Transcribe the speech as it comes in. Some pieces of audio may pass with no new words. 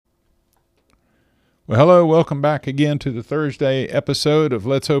Well, hello, welcome back again to the Thursday episode of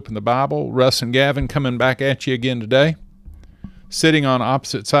Let's Open the Bible. Russ and Gavin coming back at you again today, sitting on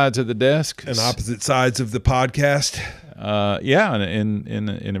opposite sides of the desk. And opposite sides of the podcast. Yeah,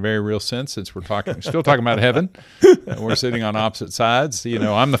 in a very real sense, since we're still talking about heaven. We're sitting on opposite sides. You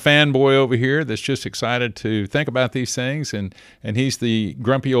know, I'm the fanboy over here that's just excited to think about these things, and he's the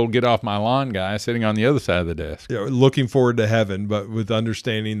grumpy old get off my lawn guy sitting on the other side of the desk. Yeah, looking forward to heaven, but with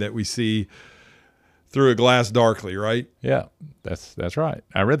understanding that we see through a glass darkly, right? Yeah, that's right.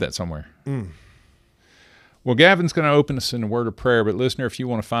 I read that somewhere. Well, Gavin's going to open us in a word of prayer, but listener, if you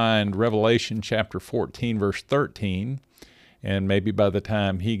want to find Revelation chapter 14, verse 13, and maybe by the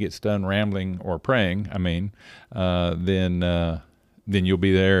time he gets done rambling or praying, then you'll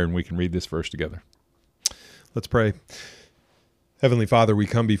be there and we can read this verse together. Let's pray. Heavenly Father, we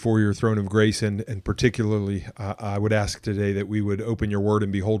come before your throne of grace, and particularly I would ask today that we would open your word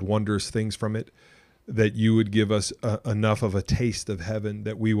and behold wondrous things from it, that you would give us enough of a taste of heaven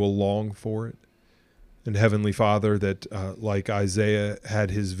that we will long for it. And Heavenly Father, that like Isaiah had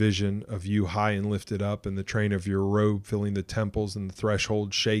his vision of you high and lifted up, and the train of your robe filling the temples and the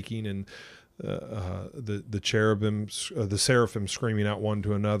threshold shaking, and the cherubim, the seraphim screaming out one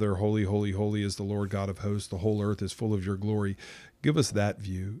to another, holy, holy, holy is the Lord God of hosts. The whole earth is full of your glory. Give us that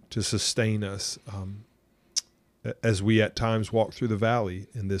view to sustain us as we at times walk through the valley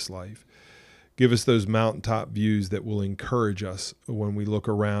in this life. Give us those mountaintop views that will encourage us when we look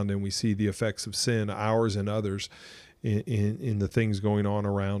around and we see the effects of sin, ours and others, in the things going on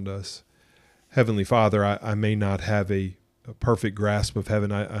around us. Heavenly Father, I may not have a perfect grasp of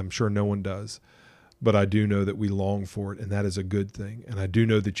heaven. I'm sure no one does. But I do know that we long for it, and that is a good thing. And I do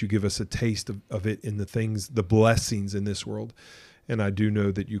know that you give us a taste of it in the things, the blessings in this world. And I do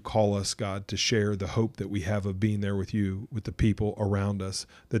know that you call us, God, to share the hope that we have of being there with you, with the people around us,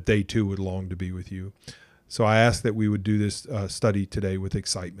 that they too would long to be with you. So I ask that we would do this study today with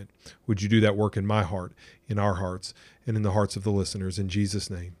excitement. Would you do that work in my heart, in our hearts, and in the hearts of the listeners? In Jesus'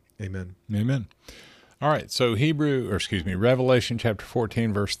 name, amen. Amen. All right, so Revelation chapter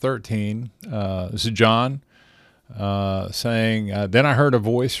 14, verse 13. This is John saying, Then I heard a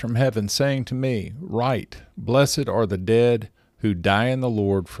voice from heaven saying to me, Write, blessed are the dead who die in the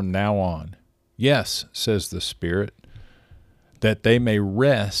Lord from now on. Yes, says the Spirit, that they may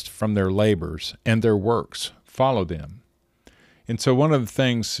rest from their labors, and their works follow them. And so one of the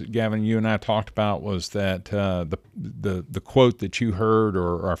things, Gavin, you and I talked about was that the quote that you heard,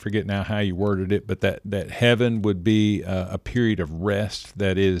 or I forget now how you worded it, but that heaven would be a period of rest.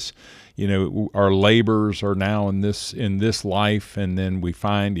 That is, you know, our labors are now in this life, and then we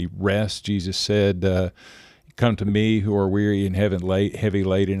find a rest. Jesus said, Come to me who are weary and heavy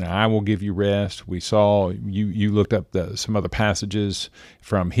laden, and I will give you rest. We saw, you looked up some other passages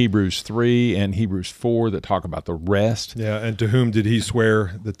from Hebrews 3 and Hebrews 4 that talk about the rest. Yeah, and to whom did he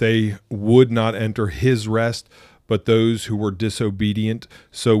swear that they would not enter his rest, but those who were disobedient?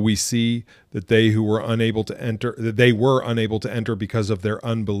 So we see that they were unable to enter because of their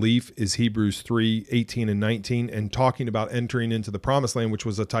unbelief, is Hebrews 3, 18 and 19, and talking about entering into the promised land, which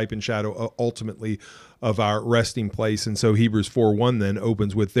was a type and shadow ultimately of our resting place. And so Hebrews 4:1 then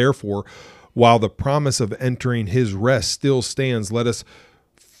opens with, Therefore, while the promise of entering his rest still stands, let us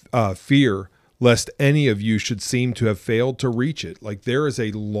fear lest any of you should seem to have failed to reach it. Like, there is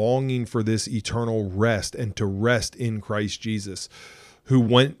a longing for this eternal rest, and to rest in Christ Jesus, who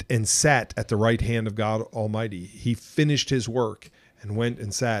went and sat at the right hand of God Almighty. He finished his work and went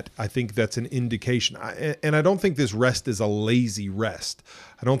and sat. I think that's an indication. And I don't think this rest is a lazy rest.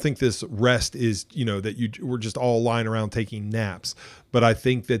 I don't think this rest is, that we're just all lying around taking naps. But I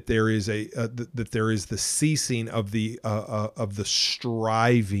think that there is the ceasing of the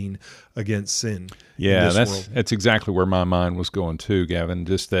striving against sin. Yeah, that's exactly where my mind was going too, Gavin.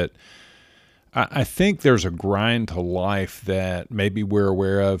 Just that I think there's a grind to life that maybe we're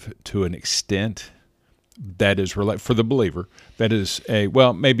aware of to an extent. That is for the believer. That is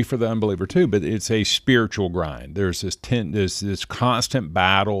maybe for the unbeliever too, but it's a spiritual grind. There's this constant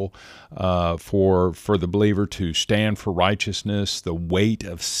battle for the believer to stand for righteousness, the weight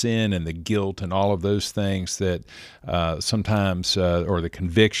of sin and the guilt and all of those things that sometimes, or the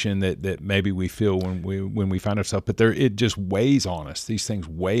conviction that maybe we feel when we find ourselves. But it just weighs on us. These things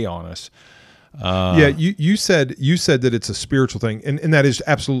weigh on us. You said that it's a spiritual thing, and that is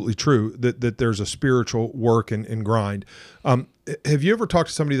absolutely true, that there's a spiritual work and grind. Have you ever talked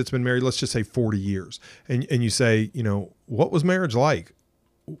to somebody that's been married, let's just say 40 years, and you say, what was marriage like?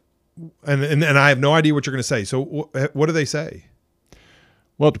 And I have no idea what you're going to say. So what do they say?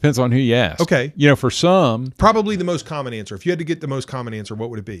 Well, it depends on who you ask. Okay. For some, probably the most common answer. If you had to get the most common answer, what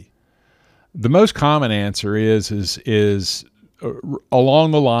would it be? The most common answer is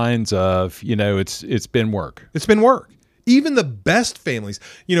along the lines of, it's been work. It's been work. Even the best families,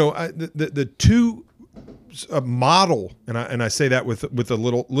 the two model, and I say that with a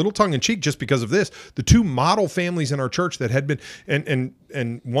little tongue in cheek, just because of this. The two model families in our church that had been,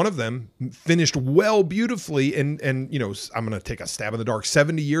 and one of them finished well, beautifully, and I'm going to take a stab in the dark.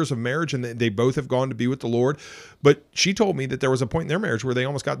 70 years of marriage, and they both have gone to be with the Lord. But she told me that there was a point in their marriage where they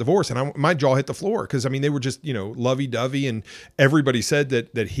almost got divorced, and my jaw hit the floor because they were just lovey-dovey, and everybody said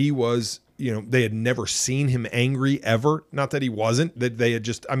that he was. They had never seen him angry ever. Not that he wasn't, that they had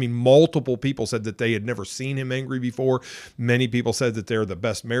just, multiple people said that they had never seen him angry before. Many people said that they're the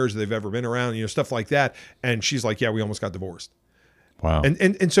best marriage they've ever been around, stuff like that. And she's like, yeah, we almost got divorced. Wow.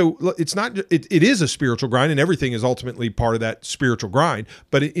 And so it's not, it is a spiritual grind, and everything is ultimately part of that spiritual grind.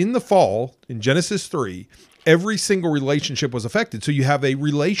 But in the fall, in Genesis 3, every single relationship was affected. So you have a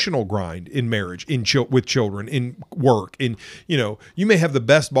relational grind in marriage, with children, in work, you may have the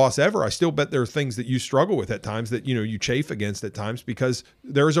best boss ever. I still bet there are things that you struggle with at times that, you chafe against at times because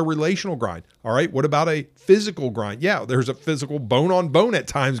there is a relational grind. All right. What about a physical grind? Yeah, there's a physical bone on bone at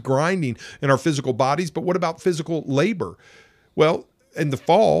times grinding in our physical bodies. But what about physical labor? Well, in the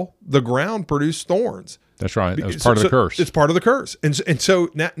fall, the ground produced thorns. That's right. That was part of the curse. It's part of the curse. And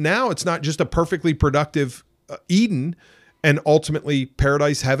so now it's not just a perfectly productive Eden and ultimately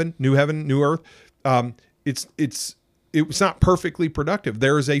paradise, heaven, new earth. It's not perfectly productive.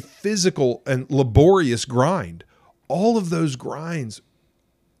 There is a physical and laborious grind. All of those grinds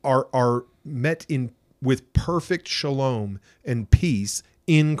are met with perfect shalom and peace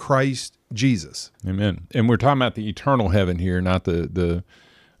in Christ Jesus. Amen. And we're talking about the eternal heaven here, not the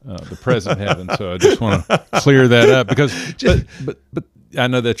present heaven. So I just want to clear that up because, but I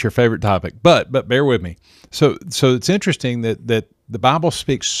know that's your favorite topic, but bear with me. So it's interesting that the Bible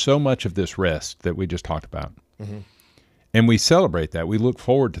speaks so much of this rest that we just talked about, and we celebrate that. We look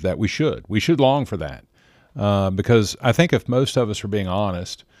forward to that. We should long for that, because I think if most of us are being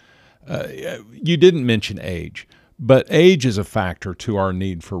honest, you didn't mention age. But age is a factor to our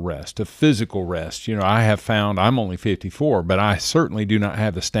need for rest, of physical rest. I have found I'm only 54, but I certainly do not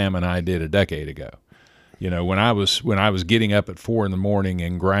have the stamina I did a decade ago. When I was getting up at 4 a.m.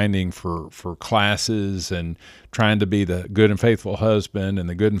 and grinding for classes and trying to be the good and faithful husband and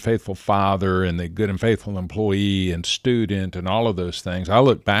the good and faithful father and the good and faithful employee and student and all of those things, I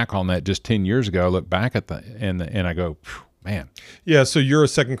look back on that just 10 years ago. I look back at and I go, man. Yeah, so you're a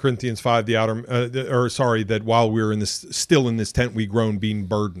 2 Corinthians 5, that while we were still in this tent we groan, being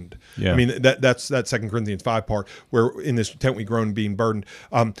burdened. Yeah. That's that 2 Corinthians 5 part where in this tent we groan, being burdened.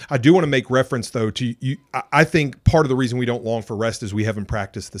 I do want to make reference though to you. I think part of the reason we don't long for rest is we haven't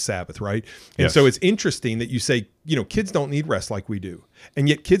practiced the Sabbath, right? And yes. So it's interesting that you say, kids don't need rest like we do. And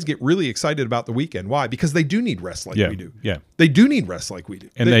yet kids get really excited about the weekend. Why? Because they do need rest like we do. Yeah. They do need rest like we do.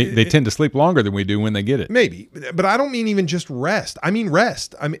 And they tend to sleep longer than we do when they get it. Maybe. But I don't mean even just rest. I mean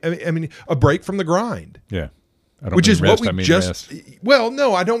rest. I mean a break from the grind. Yeah. Which is rest, what we just... Rest. Well,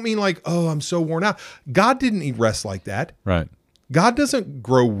 no, I don't mean like, oh, I'm so worn out. God didn't need rest like that. Right. God doesn't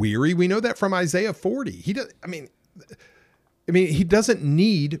grow weary. We know that from Isaiah 40. He does. I mean, he doesn't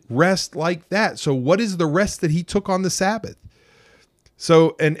need rest like that. So what is the rest that he took on the Sabbath?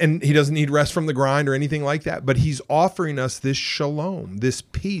 So, and he doesn't need rest from the grind or anything like that, but he's offering us this shalom, this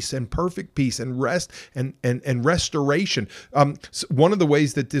peace and perfect peace and rest and restoration. So one of the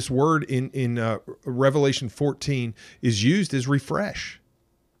ways that this word in Revelation 14 is used is refresh.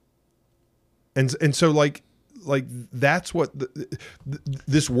 And so like that's what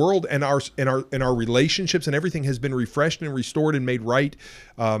this world and our relationships and everything has been refreshed and restored and made right.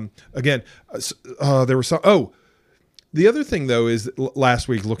 Again, there was some. The other thing though is last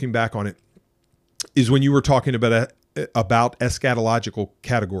week, looking back on it, is when you were talking about eschatological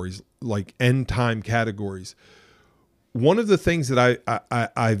categories, like end time categories. One of the things that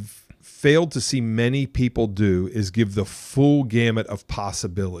I've failed to see many people do is give the full gamut of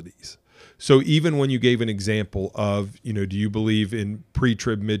possibilities. So even when you gave an example of, do you believe in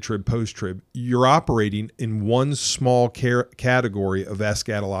pre-trib, mid-trib, post-trib, you're operating in one small category of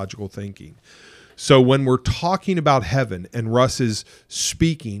eschatological thinking. So when we're talking about heaven and Russ is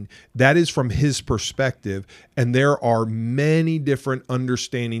speaking, that is from his perspective. And there are many different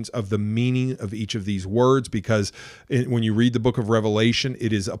understandings of the meaning of each of these words, because when you read the book of Revelation,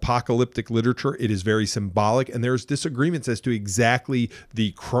 it is apocalyptic literature. It is very symbolic. And there's disagreements as to exactly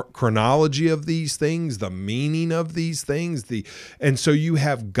the chronology of these things, the meaning of these things. And so you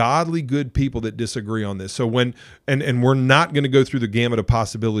have godly, good people that disagree on this. So and we're not going to go through the gamut of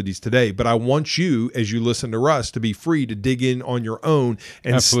possibilities today, but I want you you, as you listen to Russ, to be free to dig in on your own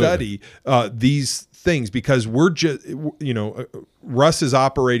and Absolutely. study these things, because we're just, Russ is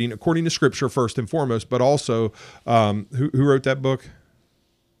operating according to Scripture first and foremost, but also who wrote that book?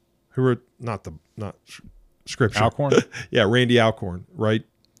 Who wrote not Scripture? Alcorn? Yeah, Randy Alcorn, right?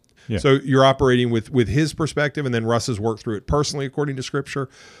 Yeah. So you're operating with his perspective, and then Russ has worked through it personally according to Scripture.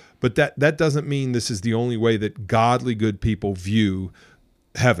 But that doesn't mean this is the only way that godly, good people view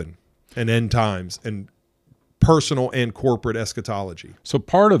heaven and end times and personal and corporate eschatology. So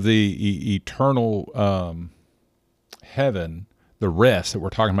part of the eternal heaven, the rest that we're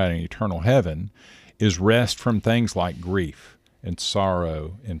talking about in eternal heaven, is rest from things like grief and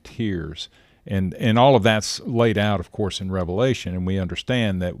sorrow and tears. And all of that's laid out, of course, in Revelation. And we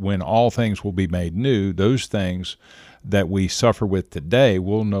understand that when all things will be made new, those things that we suffer with today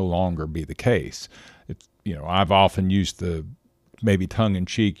will no longer be the case. It's, I've often used maybe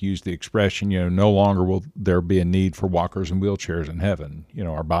tongue-in-cheek, used the expression, no longer will there be a need for walkers and wheelchairs in heaven.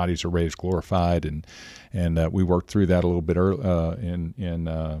 Our bodies are raised glorified, and we worked through that a little bit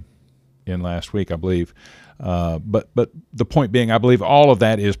in last week, I believe. But the point being, I believe all of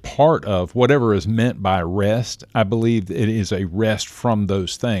that is part of whatever is meant by rest. I believe it is a rest from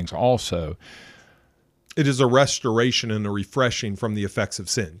those things also. It is a restoration and a refreshing from the effects of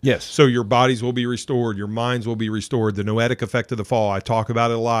sin. Yes. So your bodies will be restored. Your minds will be restored. The noetic effect of the fall, I talk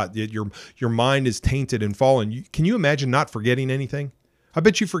about it a lot. Your mind is tainted and fallen. Can you imagine not forgetting anything? I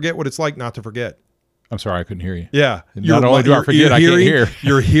bet you forget what it's like not to forget. I'm sorry, I couldn't hear you. Yeah. Not only do I forget, I can't hear.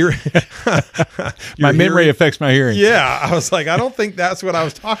 You're hearing. My memory affects my hearing. Yeah. I was like, I don't think that's what I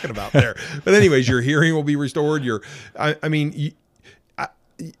was talking about there. But anyways, your hearing will be restored. Let me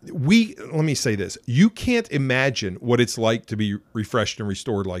say this. You can't imagine what it's like to be refreshed and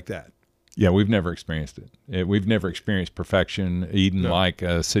restored like that. Yeah, we've never experienced it. We've never experienced perfection, Eden-like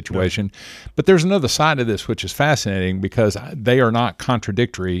situation. No. But there's another side of this which is fascinating, because they are not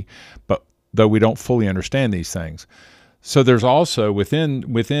contradictory, but though we don't fully understand these things. So there's also within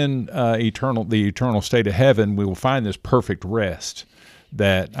the eternal state of heaven, we will find this perfect rest.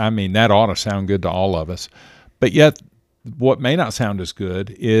 That ought to sound good to all of us. But yet, what may not sound as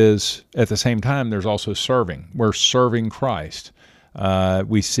good is, at the same time, there's also serving. We're serving Christ.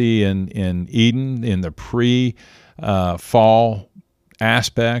 We see in Eden, in the pre-fall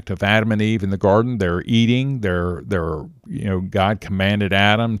aspect of Adam and Eve in the garden, they're eating. God commanded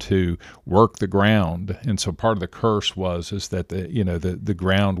Adam to work the ground, and so part of the curse is that the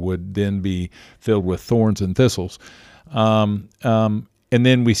ground would then be filled with thorns and thistles. And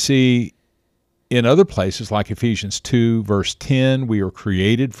then we see in other places, like Ephesians 2, verse 10, we are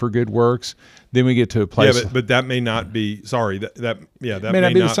created for good works. Then we get to a place. Yeah, but that may not be. Sorry, that may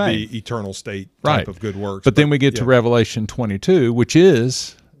not be eternal state type of good works. But then we get to Revelation 22, which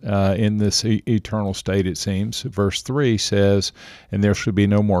is in this eternal state. It seems verse 3 says, "And there shall be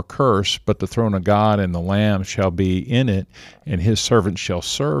no more curse, but the throne of God and the Lamb shall be in it, and His servants shall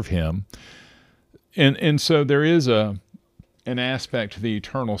serve Him." And so there is an aspect to the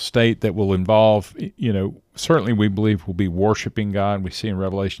eternal state that will involve, certainly we believe we'll be worshiping God. We see in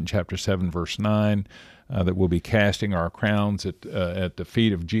Revelation chapter 7, verse 9, that we'll be casting our crowns at the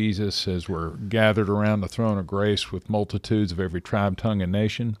feet of Jesus as we're gathered around the throne of grace with multitudes of every tribe, tongue, and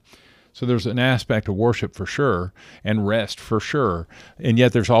nation. So there's an aspect of worship for sure, and rest for sure. And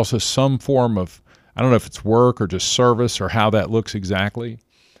yet there's also some form of, I don't know if it's work or just service or how that looks exactly,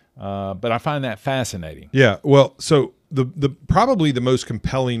 but I find that fascinating. Yeah, well, so the probably the most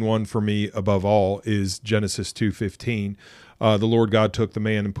compelling one for me above all is Genesis 2:15. The Lord God took the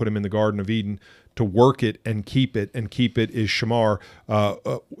man and put him in the Garden of Eden to work it and keep it is shamar,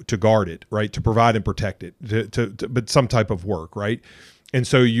 to guard it, right, to provide and protect it, but some type of work, right? And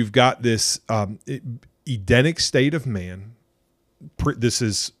so you've got this Edenic state of man. This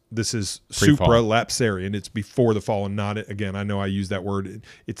is supralapsarian. It's before the fall, and not, again, I know I use that word.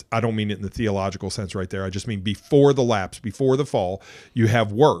 I don't mean it in the theological sense right there. I just mean before the lapse, before the fall, you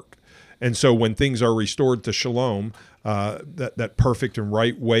have work. And so when things are restored to shalom, that perfect and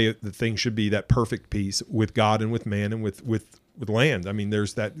right way that things should be, that perfect peace with God and with man and with land. I mean,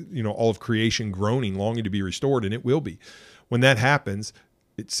 there's that, all of creation groaning, longing to be restored, and it will be. When that happens,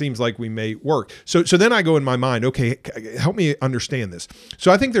 it seems like we may work. So then I go in my mind, okay, help me understand this.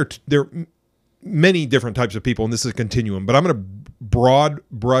 So I think there are many different types of people, and this is a continuum, but I'm going to broad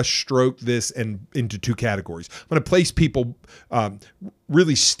brush stroke this into two categories. I'm going to place people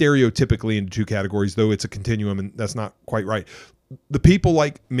really stereotypically into two categories, though it's a continuum, and that's not quite right. The people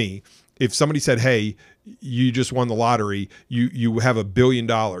like me, if somebody said, hey, you just won the lottery, you have $1 billion,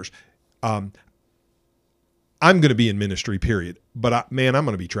 I'm going to be in ministry, period. But I'm going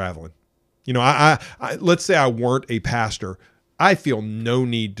to be traveling. You know, I let's say I weren't a pastor. I feel no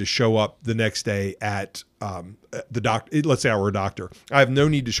need to show up the next day at the doctor. Let's say I were a doctor. I have no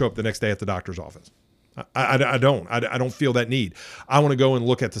need to show up the next day at the doctor's office. I don't feel that need. I want to go and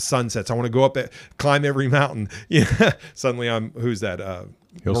look at the sunsets. I want to go up climb every mountain. Yeah. Suddenly who's that?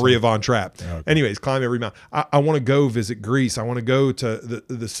 Maria von Trapp. Okay. Anyways, climb every mountain. I want to go visit Greece. I want to go to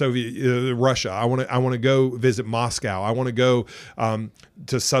the Soviet Russia. I want to go visit Moscow. I want to go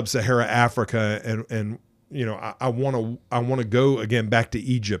to Sub-Saharan Africa and you know, I want to go again back to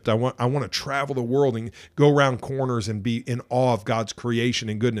Egypt. I want to travel the world and go around corners and be in awe of God's creation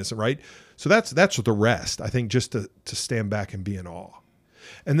and goodness, right? So that's the rest. I think just to stand back and be in awe.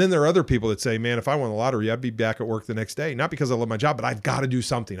 And then there are other people that say, man, if I won the lottery, I'd be back at work the next day. Not because I love my job, but I've got to do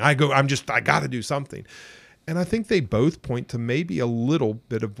something. I got to do something. And I think they both point to maybe a little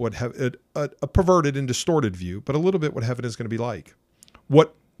bit of what a perverted and distorted view, but a little bit what heaven is going to be like.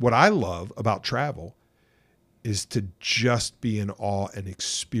 What I love about travel is to just be in awe and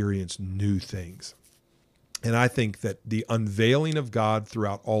experience new things. And I think that the unveiling of God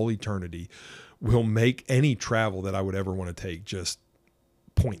throughout all eternity will make any travel that I would ever want to take just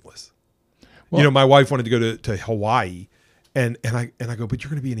pointless. Well, you know, my wife wanted to go to Hawaii, and I go, but you're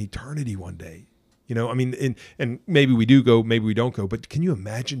going to be in eternity one day. You know, I mean, and maybe we do go, maybe we don't go, but can you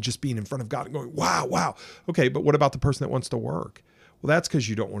imagine just being in front of God and going, wow. Okay, but what about the person that wants to work? Well, that's because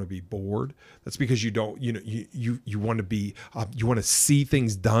you don't want to be bored. That's because you don't, you know, you want to be, you want to see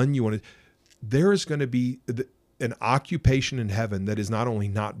things done. There is going to be an occupation in heaven that is not only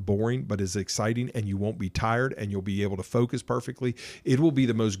not boring, but is exciting, and you won't be tired, and you'll be able to focus perfectly. It will be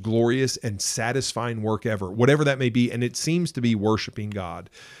the most glorious and satisfying work ever, whatever that may be. And it seems to be worshiping God.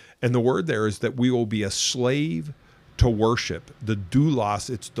 And the word there is that we will be a slave to worship. The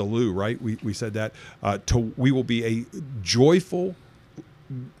doulos, it's delu, right? We said that. We will be a joyful,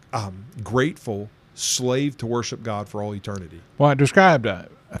 grateful slave to worship God for all eternity. Well, I described, I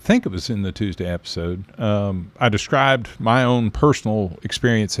think it was in the Tuesday episode, I described my own personal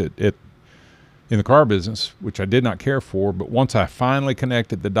experience in the car business, which I did not care for, but once I finally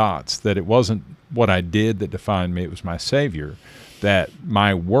connected the dots, that it wasn't what I did that defined me, it was my Savior, that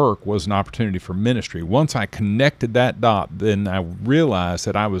my work was an opportunity for ministry. Once I connected that dot, then I realized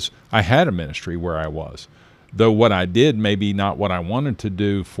that I had a ministry where I was. Though what I did may be not what I wanted to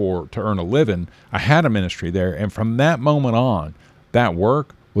do to earn a living, I had a ministry there. And from that moment on, that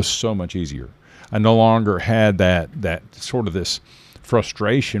work was so much easier. I no longer had that sort of this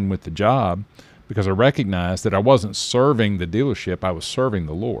frustration with the job, because I recognized that I wasn't serving the dealership, I was serving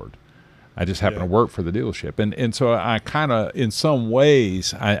the Lord. I just happened to work for the dealership. And so I kind of, in some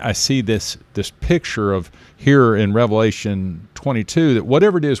ways, I see this picture of here in Revelation 22, that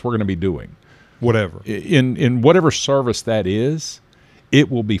whatever it is we're going to be doing, whatever, in whatever service that is, it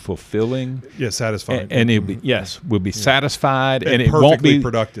will be fulfilling. Yes, satisfying. And it'll be, we'll be satisfied. And it perfectly won't be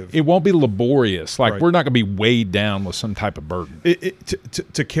productive. It won't be laborious. Like, Right. we're not going to be weighed down with some type of burden.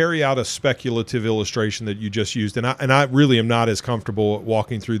 To carry out a speculative illustration that you just used, and I really am not as comfortable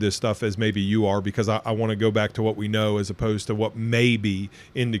walking through this stuff as maybe you are, because I want to go back to what we know as opposed to what may be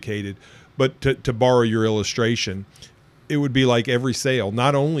indicated. But to borrow your illustration, it would be like every sale.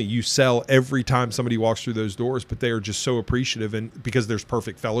 Not only you sell every time somebody walks through those doors, but they are just so appreciative, and because there's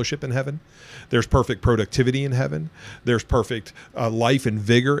perfect fellowship in heaven, there's perfect productivity in heaven, there's perfect life and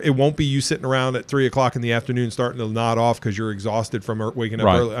vigor. It won't be you sitting around at 3:00 in the afternoon starting to nod off because you're exhausted from waking up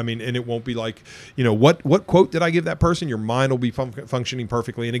early. I mean, and it won't be like, you know, what quote did I give that person? Your mind will be functioning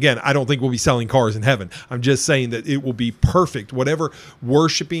perfectly. And again, I don't think we'll be selling cars in heaven. I'm just saying that it will be perfect. Whatever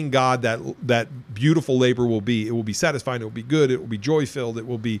worshiping God that beautiful labor will be, it will be satisfying. It will be good. It will be joy-filled. It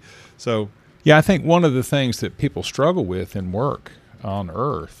will be so. Yeah, I think one of the things that people struggle with in work on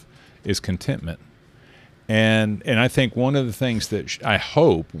earth is contentment. And I think one of the things that I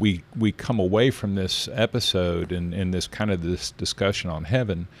hope we come away from this episode and this kind of this discussion on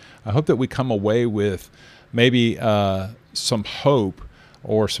heaven, I hope that we come away with maybe some hope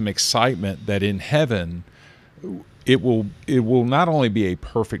or some excitement that in heaven it will not only be a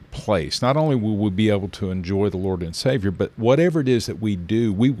perfect place, not only will we be able to enjoy the Lord and Savior, but whatever it is that we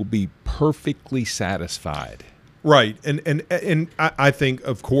do, we will be perfectly satisfied. Right. And I think,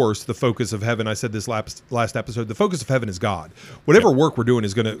 of course, the focus of heaven, I said this last episode, the focus of heaven is God. Whatever work we're doing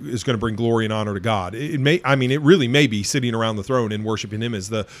is going to bring glory and honor to God. It really may be sitting around the throne and worshiping him as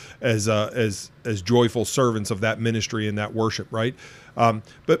joyful servants of that ministry and that worship, right?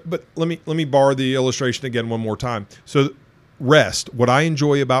 But let me borrow the illustration again one more time. So rest, what I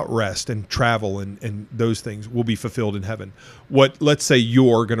enjoy about rest and travel and those things will be fulfilled in heaven. What, let's say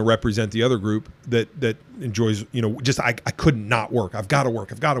you're going to represent the other group that enjoys, just I couldn't not work. I've got to work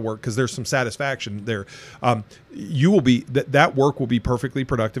because there's some satisfaction there. You will be, that work will be perfectly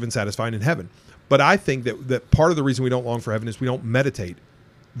productive and satisfying in heaven. But I think that part of the reason we don't long for heaven is we don't meditate.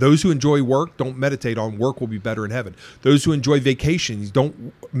 Those who enjoy work don't meditate on work will be better in heaven. Those who enjoy vacations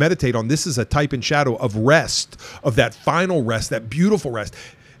don't meditate on this is a type and shadow of rest, of that final rest, that beautiful rest.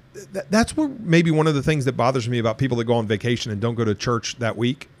 That's where maybe one of the things that bothers me about people that go on vacation and don't go to church that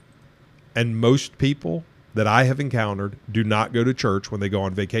week. And most people that I have encountered do not go to church when they go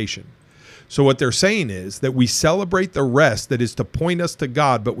on vacation. So what they're saying is that we celebrate the rest that is to point us to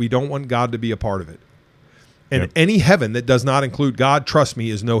God, but we don't want God to be a part of it. And any heaven that does not include God, trust me,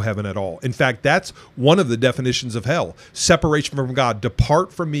 is no heaven at all. In fact, that's one of the definitions of hell. Separation from God.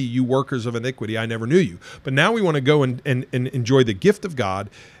 Depart from me, you workers of iniquity. I never knew you. But now we want to go and enjoy the gift of God.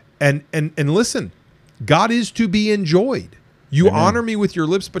 And listen, God is to be enjoyed. You Amen. Honor me with your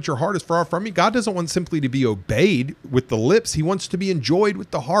lips, but your heart is far from me. God doesn't want simply to be obeyed with the lips. He wants to be enjoyed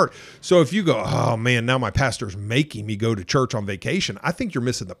with the heart. So if you go, oh man, now my pastor's making me go to church on vacation, I think you're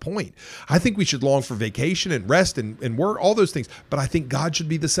missing the point. I think we should long for vacation and rest and work, all those things. But I think God should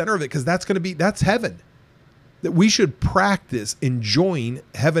be the center of it because that's heaven. That we should practice enjoying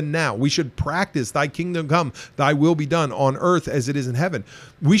heaven now. We should practice thy kingdom come, thy will be done on earth as it is in heaven.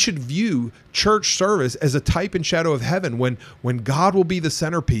 We should view church service as a type and shadow of heaven when God will be the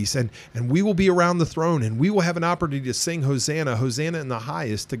centerpiece and we will be around the throne and we will have an opportunity to sing Hosanna, Hosanna in the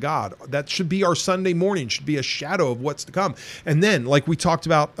highest to God. That should be our Sunday morning, should be a shadow of what's to come. And then, like we talked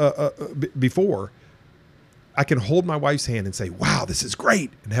about before, I can hold my wife's hand and say, wow, this is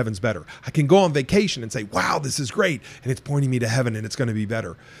great, and heaven's better. I can go on vacation and say, wow, this is great, and it's pointing me to heaven, and it's going to be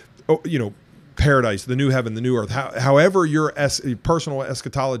better. Oh, paradise, the new heaven, the new earth, however your personal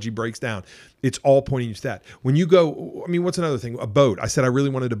eschatology breaks down, it's all pointing you to that. When you go, what's another thing? A boat. I said I really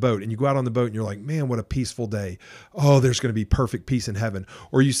wanted a boat, and you go out on the boat and you're like, man, what a peaceful day. Oh, there's going to be perfect peace in heaven.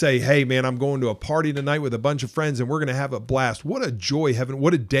 Or you say, hey, man, I'm going to a party tonight with a bunch of friends and we're going to have a blast. What a joy, heaven.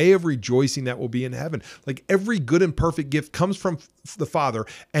 What a day of rejoicing that will be in heaven. Like every good and perfect gift comes from the Father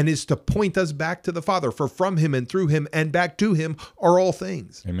and is to point us back to the Father. For from him and through him and back to him are all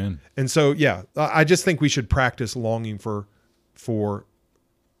things. Amen. And so, I just think we should practice longing for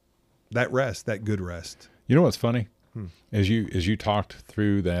that rest, that good rest. You know what's funny? As you talked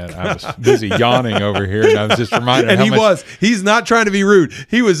through that, I was busy yawning over here, and I was just reminded. And he's not trying to be rude.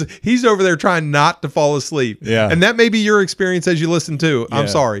 He's over there trying not to fall asleep. Yeah, and that may be your experience as you listen too. I'm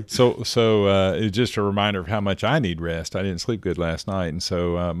sorry. So it's just a reminder of how much I need rest. I didn't sleep good last night, and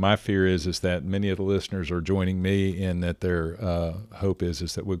so my fear is that many of the listeners are joining me, and that their hope is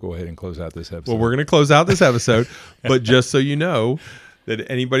that we'll go ahead and close out this episode. Well, we're going to close out this episode, but just so you know,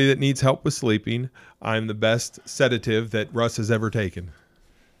 that anybody that needs help with sleeping, I'm the best sedative that Russ has ever taken.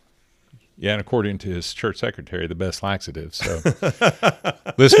 Yeah, and according to his church secretary, the best laxative. So,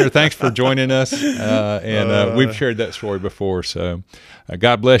 listener, thanks for joining us. We've shared that story before. So,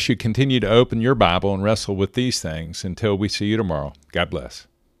 God bless you. Continue to open your Bible and wrestle with these things until we see you tomorrow. God bless.